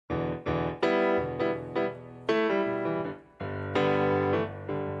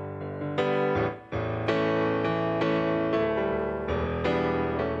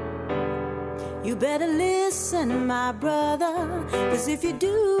You better listen, my brother, 'cause if you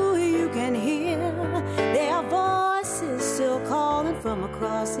do, you can hear there are voices still calling from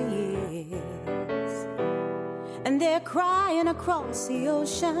across the years. And they're crying across the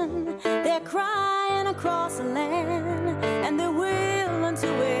ocean, they're crying across the land, and they will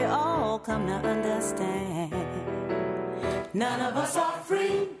until we all come to understand. None of us are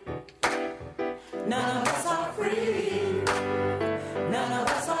free, none of us are free, none of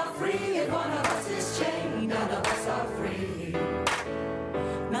us are free, if one of us is chained, none of us are free,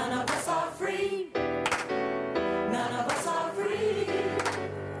 none of us are free, none of us are free,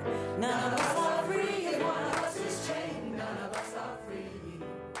 none of us are free, if one of us is chained, none of us are free.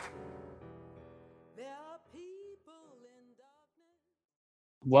 There are people in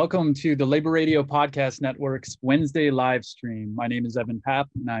darkness. Welcome to the Labor Radio Podcast Network's Wednesday live stream. My name is Evan Papp,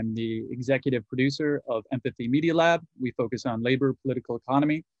 and I'm the executive producer of Empathy Media Lab. We focus on labor, political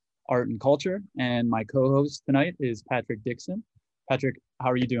economy, art, and culture. And my co-host tonight is Patrick Dixon. Patrick,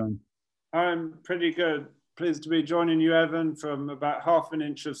 how are you doing? I'm pretty good. Pleased to be joining you, Evan, from about half an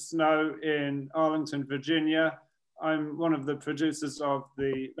inch of snow in Arlington, Virginia. I'm one of the producers of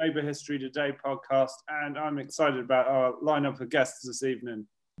the Labor History Today podcast, and I'm excited about our lineup of guests this evening.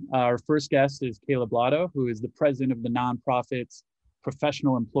 Our first guest is Kayla Blotto, who is the president of the nonprofit's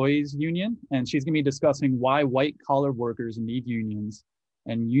Professional Employees Union, and she's going to be discussing why white-collar workers need unions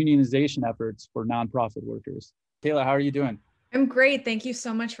and unionization efforts for nonprofit workers. Kayla, how are you doing? I'm great. Thank you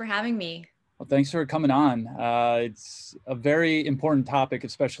so much for having me. Well, thanks for coming on. It's a very important topic,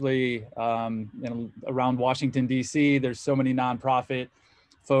 especially around Washington, D.C. There's so many nonprofit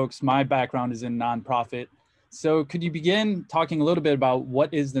folks. My background is in nonprofit. So could you begin talking a little bit about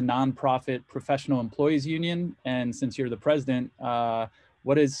what is the Nonprofit Professional Employees Union? And since you're the president,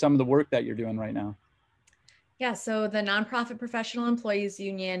 what is some of the work that you're doing right now? Yeah, so the Nonprofit Professional Employees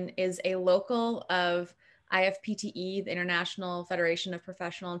Union is a local of IFPTE, the International Federation of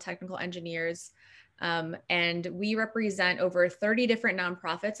Professional and Technical Engineers. And we represent over 30 different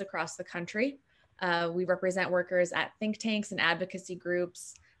nonprofits across the country. We represent workers at think tanks and advocacy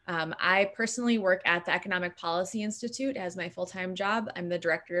groups. I personally work at the Economic Policy Institute as my full-time job. I'm the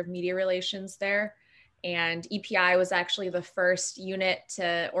director of media relations there. And EPI was actually the first unit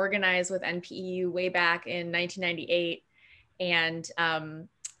to organize with NPEU way back in 1998. And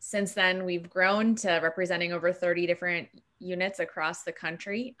since then, we've grown to representing over 30 different units across the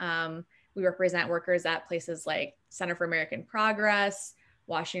country. We represent workers at places like Center for American Progress,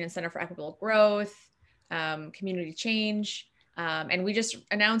 Washington Center for Equitable Growth, Community Change. And we just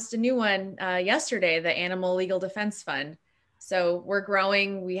announced a new one yesterday, the Animal Legal Defense Fund. So we're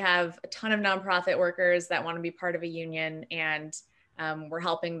growing. We have a ton of nonprofit workers that want to be part of a union, and we're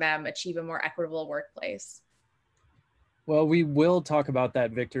helping them achieve a more equitable workplace. Well, we will talk about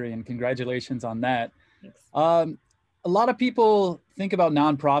that victory, and congratulations on that. Thanks. A lot of people think about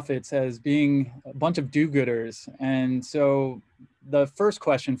nonprofits as being a bunch of do-gooders. And so the first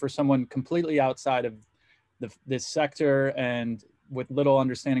question for someone completely outside of this sector and with little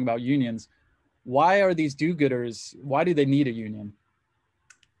understanding about unions, why are these do-gooders, why do they need a union?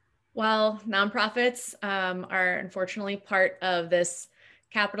 Well, nonprofits are unfortunately part of this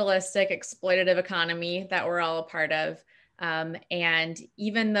capitalistic, exploitative economy that we're all a part of. And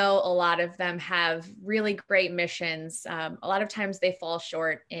even though a lot of them have really great missions, a lot of times they fall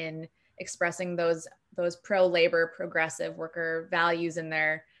short in expressing those pro-labor, progressive worker values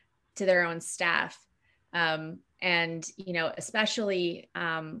to their own staff. And, especially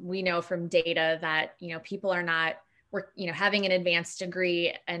we know from data that, people are not, having an advanced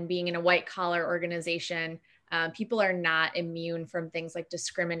degree and being in a white collar organization, people are not immune from things like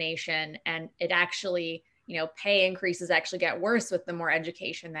discrimination. And it actually, pay increases actually get worse with the more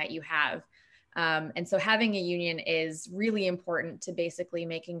education that you have. And so having a union is really important to basically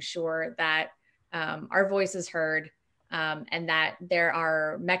making sure that our voice is heard, and that there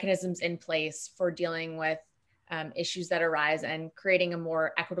are mechanisms in place for dealing with issues that arise and creating a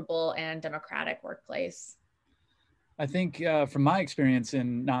more equitable and democratic workplace. I think from my experience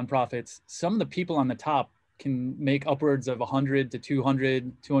in nonprofits, some of the people on the top can make upwards of 100 to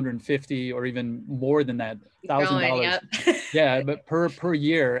 200, 250, or even more than that, $1,000. Yep. Yeah, but per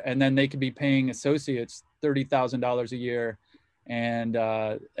year, and then they could be paying associates $30,000 a year, and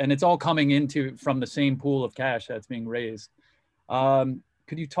it's all coming from the same pool of cash that's being raised.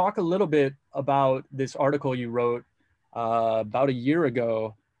 Could you talk a little bit about this article you wrote about a year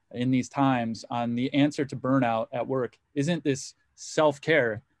ago in these times on the answer to burnout at work? Isn't this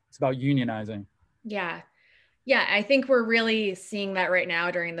self-care? It's about unionizing. Yeah, I think we're really seeing that right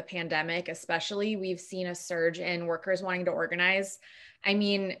now during the pandemic, especially. We've seen a surge in workers wanting to organize. I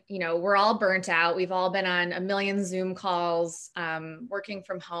mean, you know, we're all burnt out. We've all been on a million Zoom calls, working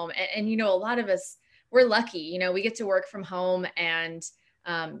from home. And, you know, a lot of us, we're lucky, you know, we get to work from home and,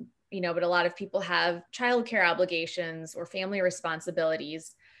 you know, but a lot of people have childcare obligations or family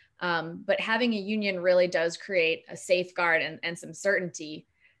responsibilities. But having a union really does create a safeguard and some certainty.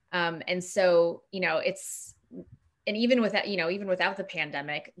 And so, you know, and even with that, you know, even without the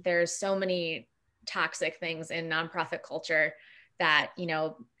pandemic, there's so many toxic things in nonprofit culture that, you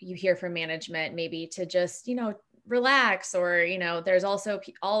know, you hear from management maybe to just, you know, relax, or, you know, there's also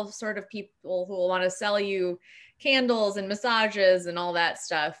all sort of people who will want to sell you candles and massages and all that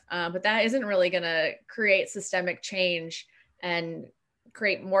stuff. But that isn't really going to create systemic change and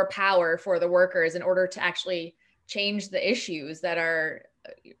create more power for the workers in order to actually change the issues that are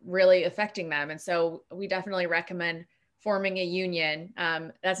really affecting them. And so we definitely recommend forming a union.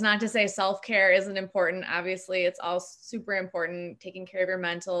 That's not to say self-care isn't important. Obviously, it's all super important, taking care of your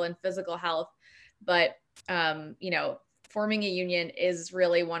mental and physical health. But, you know, forming a union is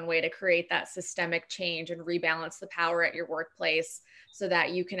really one way to create that systemic change and rebalance the power at your workplace so that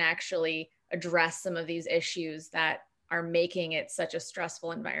you can actually address some of these issues that are making it such a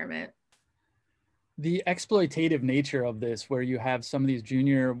stressful environment. The exploitative nature of this, where you have some of these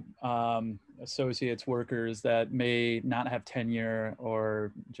junior associates, workers that may not have tenure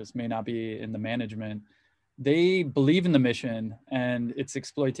or just may not be in the management, they believe in the mission, and it's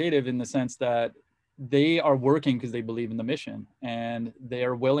exploitative in the sense that they are working because they believe in the mission, and they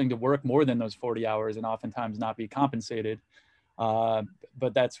are willing to work more than those 40 hours and oftentimes not be compensated.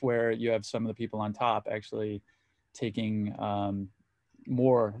 But that's where you have some of the people on top actually taking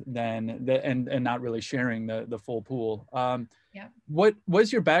more than and not really sharing the full pool. Yeah. What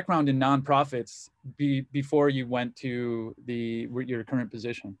was your background in nonprofits before you went to your current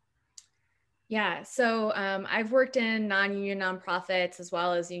position? Yeah, so I've worked in non-union nonprofits as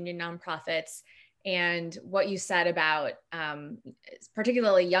well as union nonprofits. And what you said about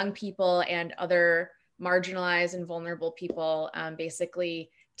particularly young people and other marginalized and vulnerable people basically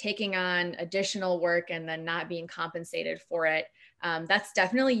taking on additional work and then not being compensated for it. That's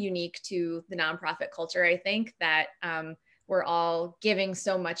definitely unique to the nonprofit culture. I think that we're all giving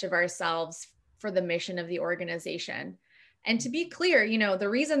so much of ourselves for the mission of the organization. And to be clear, you know, the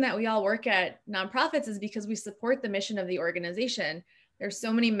reason that we all work at nonprofits is because we support the mission of the organization. There's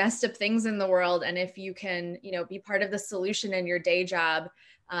so many messed up things in the world. And if you can, you know, be part of the solution in your day job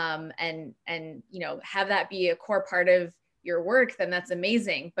and, you know, have that be a core part of your work, then that's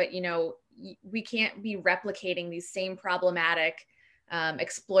amazing. But, you know, we can't be replicating these same problematic,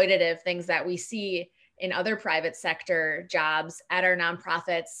 exploitative things that we see in other private sector jobs at our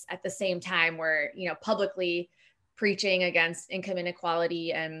nonprofits at the same time. We're, you know, publicly preaching against income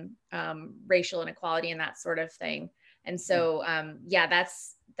inequality and racial inequality and that sort of thing. And so, yeah,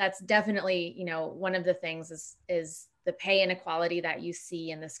 that's definitely, you know, one of the things is the pay inequality that you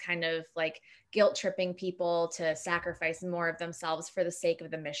see in this kind of like guilt tripping people to sacrifice more of themselves for the sake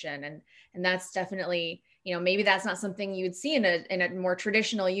of the mission. And that's definitely, you know, maybe that's not something you would see in a more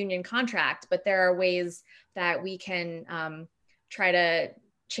traditional union contract, but there are ways that we can try to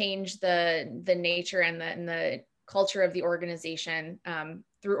change the nature and the culture of the organization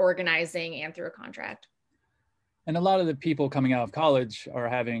through organizing and through a contract. And a lot of the people coming out of college are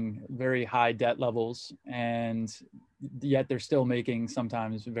having very high debt levels, and yet they're still making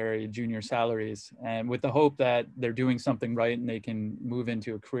sometimes very junior salaries, and with the hope that they're doing something right and they can move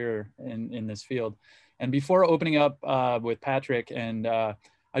into a career in this field. And before opening up with Patrick, and I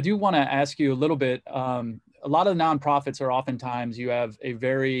do want to ask you a little bit, a lot of nonprofits are oftentimes, you have a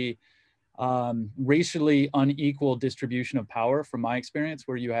very racially unequal distribution of power, from my experience,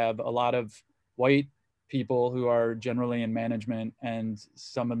 where you have a lot of white people who are generally in management, and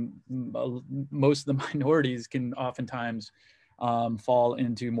most of the minorities can oftentimes fall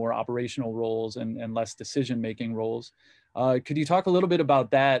into more operational roles and less decision-making roles. Could you talk a little bit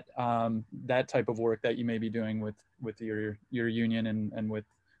about that type of work that you may be doing with your union and with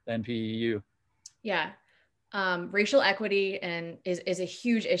the NPEU? Yeah. Racial equity is a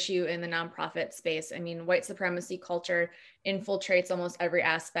huge issue in the nonprofit space. I mean, white supremacy culture infiltrates almost every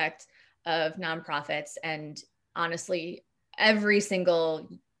aspect of nonprofits, and honestly, every single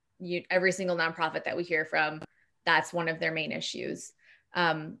nonprofit that we hear from, that's one of their main issues.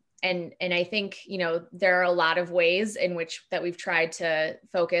 And I think, you know, there are a lot of ways in which that we've tried to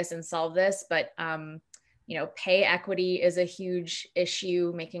focus and solve this, but you know, pay equity is a huge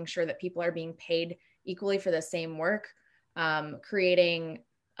issue, making sure that people are being paid equally for the same work, creating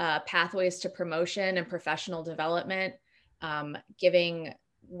pathways to promotion and professional development, giving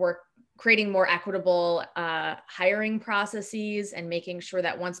creating more equitable hiring processes and making sure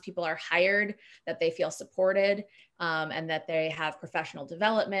that once people are hired, that they feel supported and that they have professional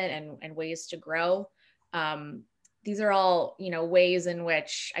development and ways to grow. These are all, ways in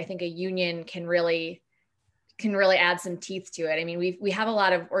which I think a union can really add some teeth to it. I mean, we have a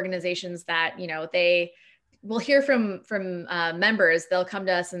lot of organizations that, they will hear from members. They'll come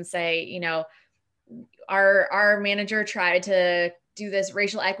to us and say, our manager tried to do this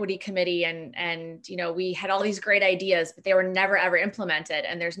racial equity committee and we had all these great ideas, but they were never ever implemented,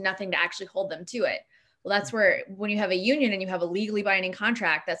 and there's nothing to actually hold them to it. Well, that's where, when you have a union and you have a legally binding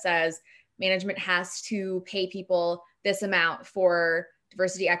contract that says management has to pay people this amount for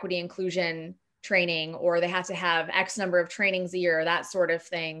diversity, equity, inclusion training, or they have to have X number of trainings a year, that sort of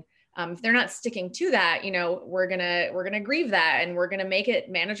thing. If they're not sticking to that, we're gonna grieve that, and we're gonna make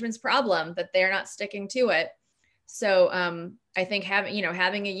it management's problem that they're not sticking to it. So I think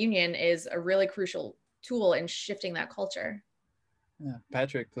having a union is a really crucial tool in shifting that culture. Yeah,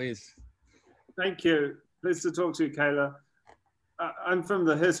 Patrick, please. Thank you. Pleased to talk to you, Kayla. I'm from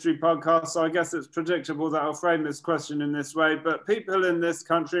the History Podcast, so I guess it's predictable that I'll frame this question in this way, but people in this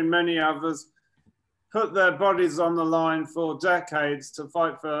country and many others put their bodies on the line for decades to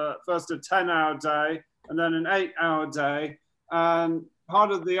fight for first a 10-hour day and then an 8-hour day. And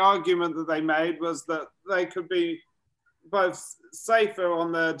part of the argument that they made was that they could be both safer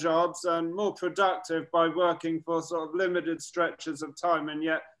on their jobs and more productive by working for sort of limited stretches of time. And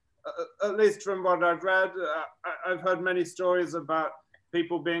yet, at least from what I've read, I've heard many stories about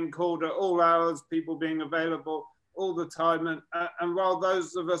people being called at all hours, people being available all the time. And while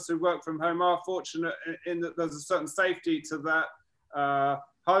those of us who work from home are fortunate in that there's a certain safety to that,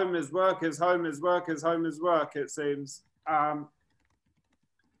 home is work is home is work is home is work, it seems.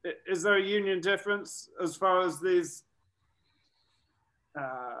 Is there a union difference as far as these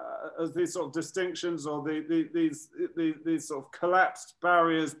sort of distinctions or these sort of collapsed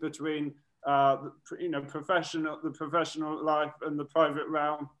barriers between the professional life and the private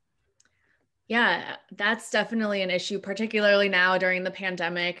realm? Yeah, that's definitely an issue, particularly now during the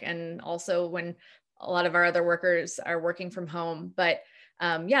pandemic, and also when a lot of our other workers are working from home. But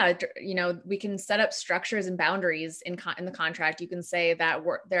we can set up structures and boundaries in the contract. You can say that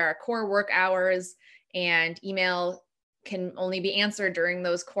there are core work hours, and email can only be answered during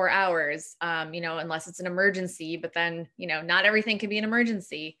those core hours, unless it's an emergency, but then, not everything can be an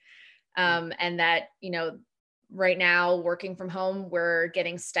emergency. And that, right now working from home, we're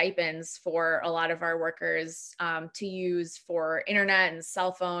getting stipends for a lot of our workers to use for internet and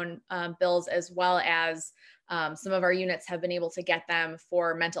cell phone bills, as well as some of our units have been able to get them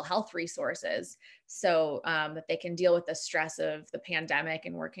for mental health resources, so that they can deal with the stress of the pandemic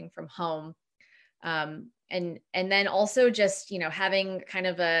and working from home. And then also just, having kind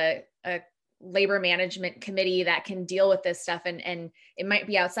of a labor management committee that can deal with this stuff. And it might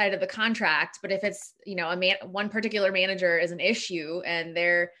be outside of the contract, but if it's, one particular manager is an issue and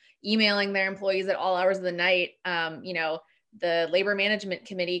they're emailing their employees at all hours of the night, the labor management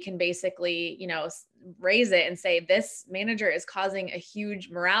committee can basically, raise it and say, this manager is causing a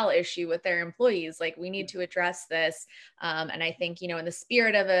huge morale issue with their employees. Like, we need to address this. And I think, in the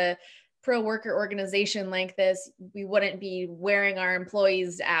spirit of a pro-worker organization like this, we wouldn't be wearing our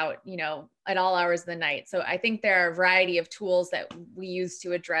employees out, at all hours of the night. So I think there are a variety of tools that we use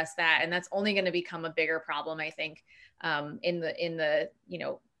to address that. And that's only going to become a bigger problem, I think, in the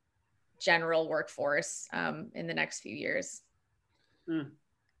general workforce in the next few years.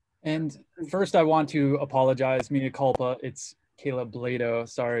 And first, I want to apologize, mea culpa. It's Kayla Blado.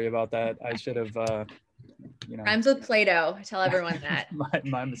 Sorry about that. I should have, Rhymes with Play-Doh. I tell everyone that.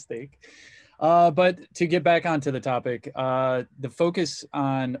 my mistake. But to get back onto the topic, the focus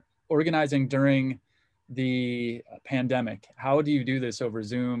on organizing during the pandemic. How do you do this over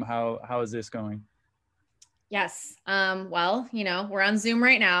Zoom? How is this going? Yes. Well, we're on Zoom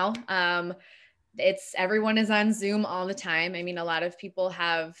right now. Everyone is on Zoom all the time. I mean, a lot of people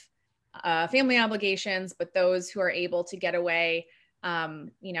have family obligations, but those who are able to get away,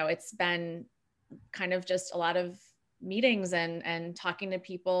 it's been kind of just a lot of meetings and talking to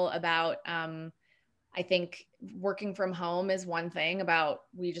people about, I think working from home is one thing.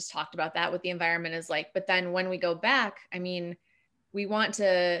 We just talked about that, what the environment is like. But then when we go back, I mean, we want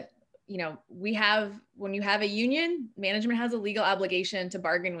to, when you have a union, management has a legal obligation to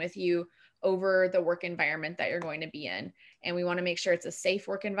bargain with you over the work environment that you're going to be in. And we want to make sure it's a safe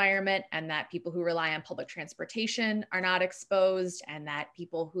work environment, and that people who rely on public transportation are not exposed, and that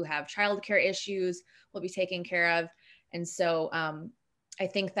people who have childcare issues will be taken care of. And so I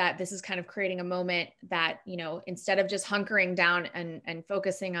think that this is kind of creating a moment that, instead of just hunkering down and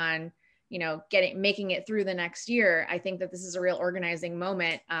focusing on, making it through the next year, I think that this is a real organizing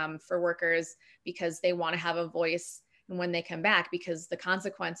moment for workers, because they want to have a voice and when they come back, because the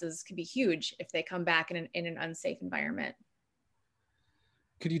consequences could be huge if they come back in an unsafe environment.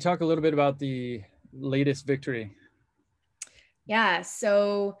 Could you talk a little bit about the latest victory? Yeah,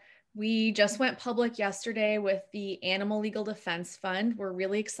 so we just went public yesterday with the Animal Legal Defense Fund. We're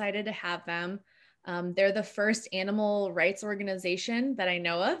really excited to have them. They're the first animal rights organization that I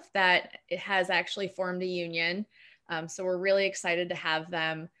know of that it has actually formed a union. So we're really excited to have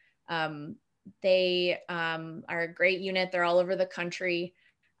them. They are a great unit. They're all over the country.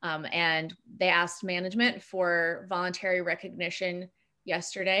 And they asked management for voluntary recognition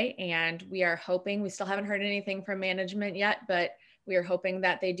yesterday. And we are hoping, we still haven't heard anything from management yet, but we are hoping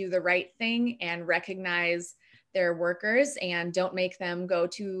that they do the right thing and recognize their workers and don't make them go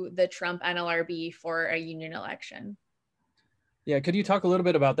to the Trump NLRB for a union election. Yeah, could you talk a little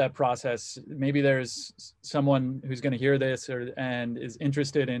bit about that process? Maybe there's someone who's going to hear this and is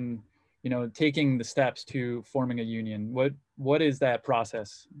interested in, taking the steps to forming a union. What is that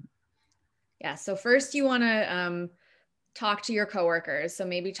process? Yeah, so first you want to talk to your coworkers. So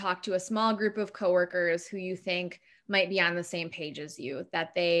maybe talk to a small group of coworkers who you think might be on the same page as you,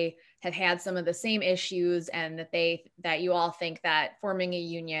 that they have had some of the same issues, and that you all think that forming a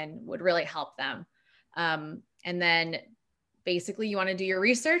union would really help them. And then basically you want to do your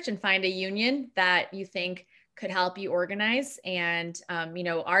research and find a union that you think could help you organize. And,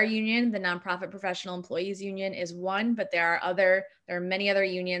 our union, the Nonprofit Professional Employees Union, is one, but there are many other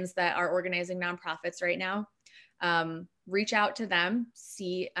unions that are organizing nonprofits right now. Reach out to them,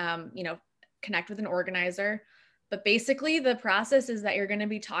 see, connect with an organizer. But basically the process is that you're going to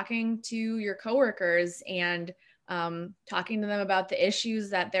be talking to your coworkers and talking to them about the issues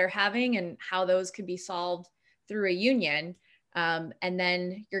that they're having and how those could be solved through a union. And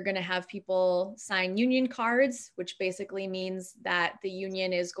then you're going to have people sign union cards, which basically means that the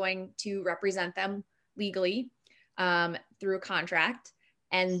union is going to represent them legally through a contract.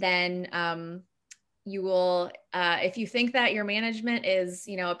 And then you will, if you think that your management is,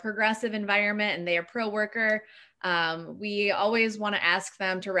 a progressive environment and they are pro-worker, we always want to ask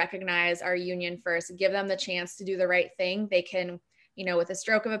them to recognize our union first, give them the chance to do the right thing. They can, with a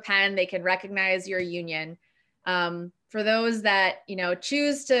stroke of a pen, they can recognize your union. For those that,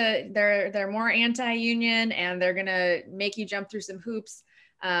 choose to, they're more anti-union and they're going to make you jump through some hoops.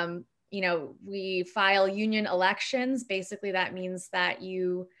 We file union elections. Basically, that means that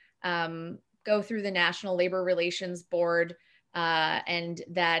you go through the National Labor Relations Board, and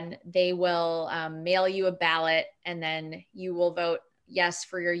then they will mail you a ballot, and then you will vote yes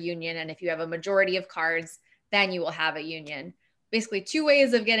for your union. And if you have a majority of cards, then you will have a union. Basically 2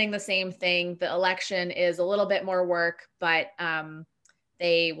 ways of getting the same thing. The election is a little bit more work, but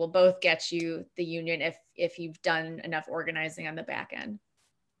they will both get you the union if you've done enough organizing on the back end.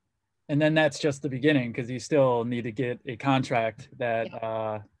 And then that's just the beginning, because you still need to get a contract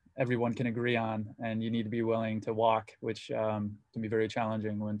that everyone can agree on, and you need to be willing to walk, which can be very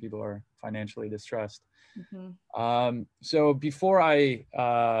challenging when people are financially distressed. Mm-hmm. So before I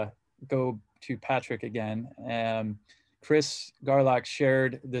go to Patrick again, Chris Garlock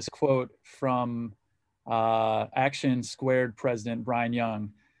shared this quote from Action Squared President Brian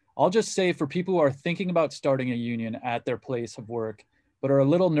Young. I'll just say, for people who are thinking about starting a union at their place of work, but are a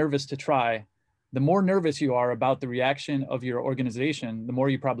little nervous to try, the more nervous you are about the reaction of your organization, the more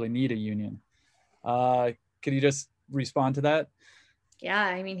you probably need a union. Could you just respond to that? Yeah,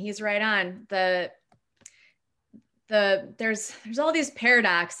 I mean, he's right on. There's all these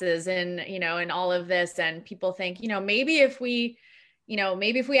paradoxes in all of this, and people think, maybe if we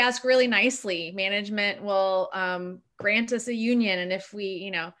ask really nicely, management will grant us a union, and if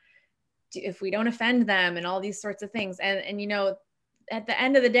we don't offend them and all these sorts of things. And at the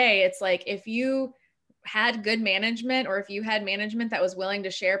end of the day, it's like, if you had good management, or if you had management that was willing to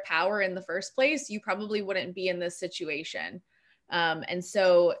share power in the first place, you probably wouldn't be in this situation. And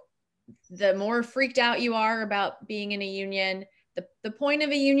so the more freaked out you are about being in a union, the point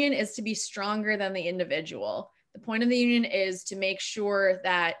of a union is to be stronger than the individual. The point of the union is to make sure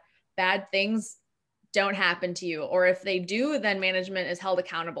that bad things don't happen to you, or if they do, then management is held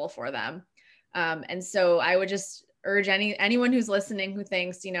accountable for them. And so I would just urge anyone who's listening who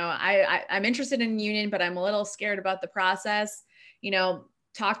thinks, I'm interested in a union, but I'm a little scared about the process,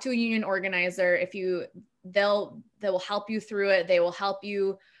 talk to a union organizer. They'll help you through it. They will help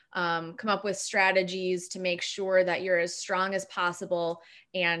you come up with strategies to make sure that you're as strong as possible,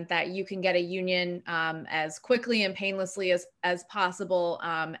 and that you can get a union as quickly and painlessly as possible,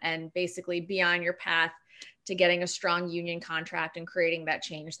 and basically be on your path to getting a strong union contract and creating that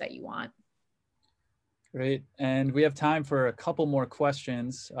change that you want. Great. And we have time for a couple more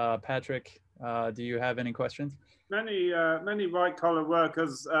questions. Patrick, do you have any questions? Many white-collar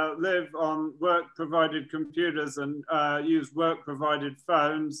workers live on work-provided computers and use work-provided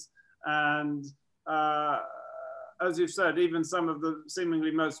phones. And as you've said, even some of the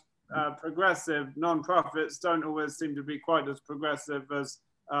seemingly most progressive nonprofits don't always seem to be quite as progressive as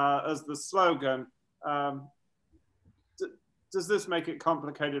the slogan. Does this make it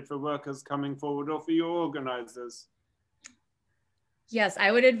complicated for workers coming forward or for your organizers? Yes,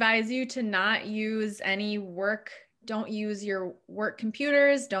 I would advise you to not use don't use your work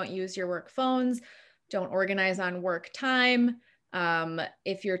computers, don't use your work phones, don't organize on work time.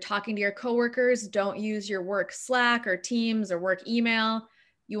 If you're talking to your coworkers, don't use your work Slack or Teams or work email.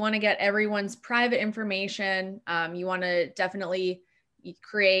 You want to get everyone's private information. You want to definitely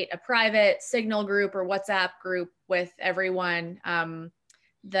create a private Signal group or WhatsApp group with everyone.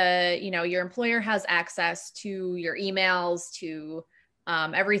 Your employer has access to your emails, to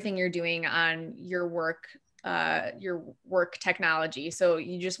everything you're doing on your work technology. So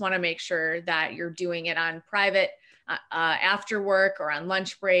you just want to make sure that you're doing it on private after work or on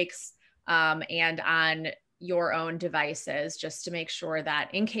lunch breaks and on your own devices, just to make sure that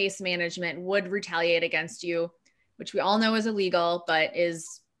in case management would retaliate against you, which we all know is illegal, but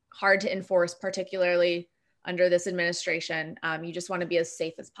is hard to enforce, particularly under this administration, you just want to be as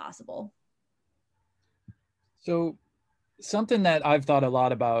safe as possible. So something that I've thought a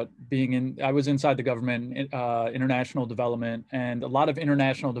lot about I was inside the government, international development, and a lot of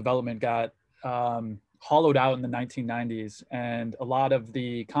international development got hollowed out in the 1990s, and a lot of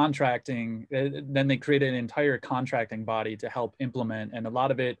the contracting, then they created an entire contracting body to help implement, and a lot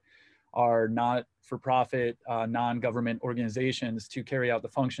of it are not for profit, non-government organizations to carry out the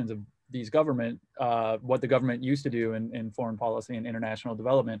functions of these what the government used to do in foreign policy and international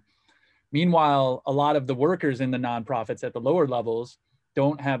development. Meanwhile, a lot of the workers in the nonprofits at the lower levels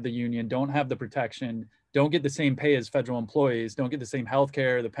don't have the union, don't have the protection, don't get the same pay as federal employees, don't get the same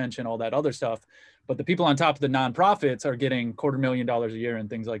healthcare, the pension, all that other stuff. But the people on top of the nonprofits are getting $250,000 a year and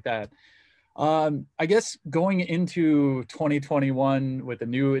things like that. I guess going into 2021 with the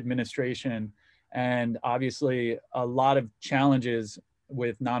new administration, and obviously a lot of challenges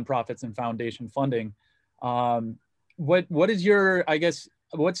with nonprofits and foundation funding, what is your,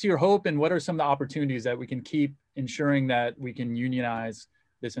 what's your hope, and what are some of the opportunities that we can keep ensuring that we can unionize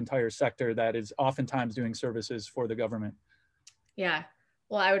this entire sector that is oftentimes doing services for the government? Yeah.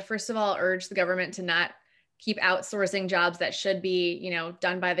 Well, I would first of all urge the government to not keep outsourcing jobs that should be,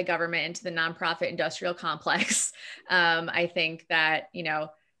 done by the government into the nonprofit industrial complex. I think that,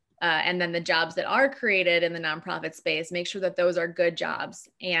 and then the jobs that are created in the nonprofit space, make sure that those are good jobs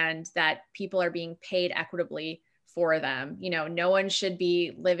and that people are being paid equitably for them. No one should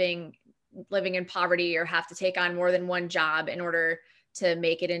be living in poverty or have to take on more than one job in order to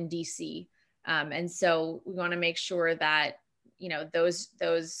make it in DC. And so we want to make sure that,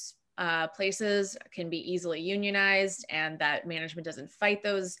 those places can be easily unionized and that management doesn't fight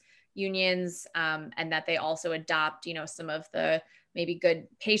those unions, and that they also adopt, some of the maybe good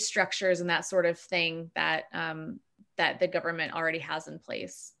pay structures and that sort of thing that that the government already has in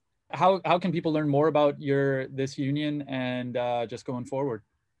place. How can people learn more about this union and just going forward?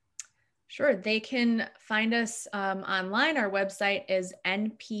 Sure, they can find us online. Our website is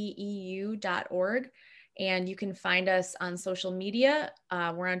npeu.org. And you can find us on social media.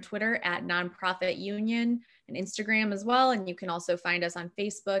 We're on Twitter at Nonprofit Union and Instagram as well. And you can also find us on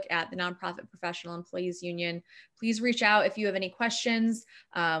Facebook at the Nonprofit Professional Employees Union. Please reach out if you have any questions.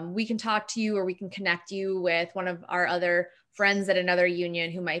 We can talk to you, or we can connect you with one of our other friends at another union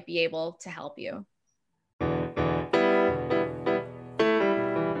who might be able to help you.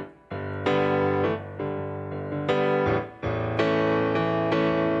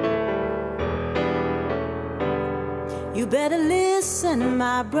 You better listen,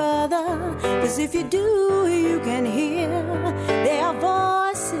 my brother, 'cause if you do, you can hear there are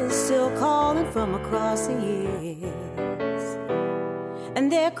voices still calling from across the years.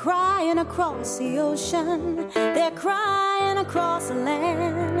 And they're crying across the ocean, they're crying across the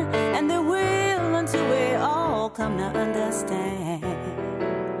land, and they will until we all come to understand.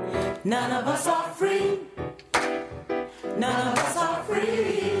 None of us are free, none of us are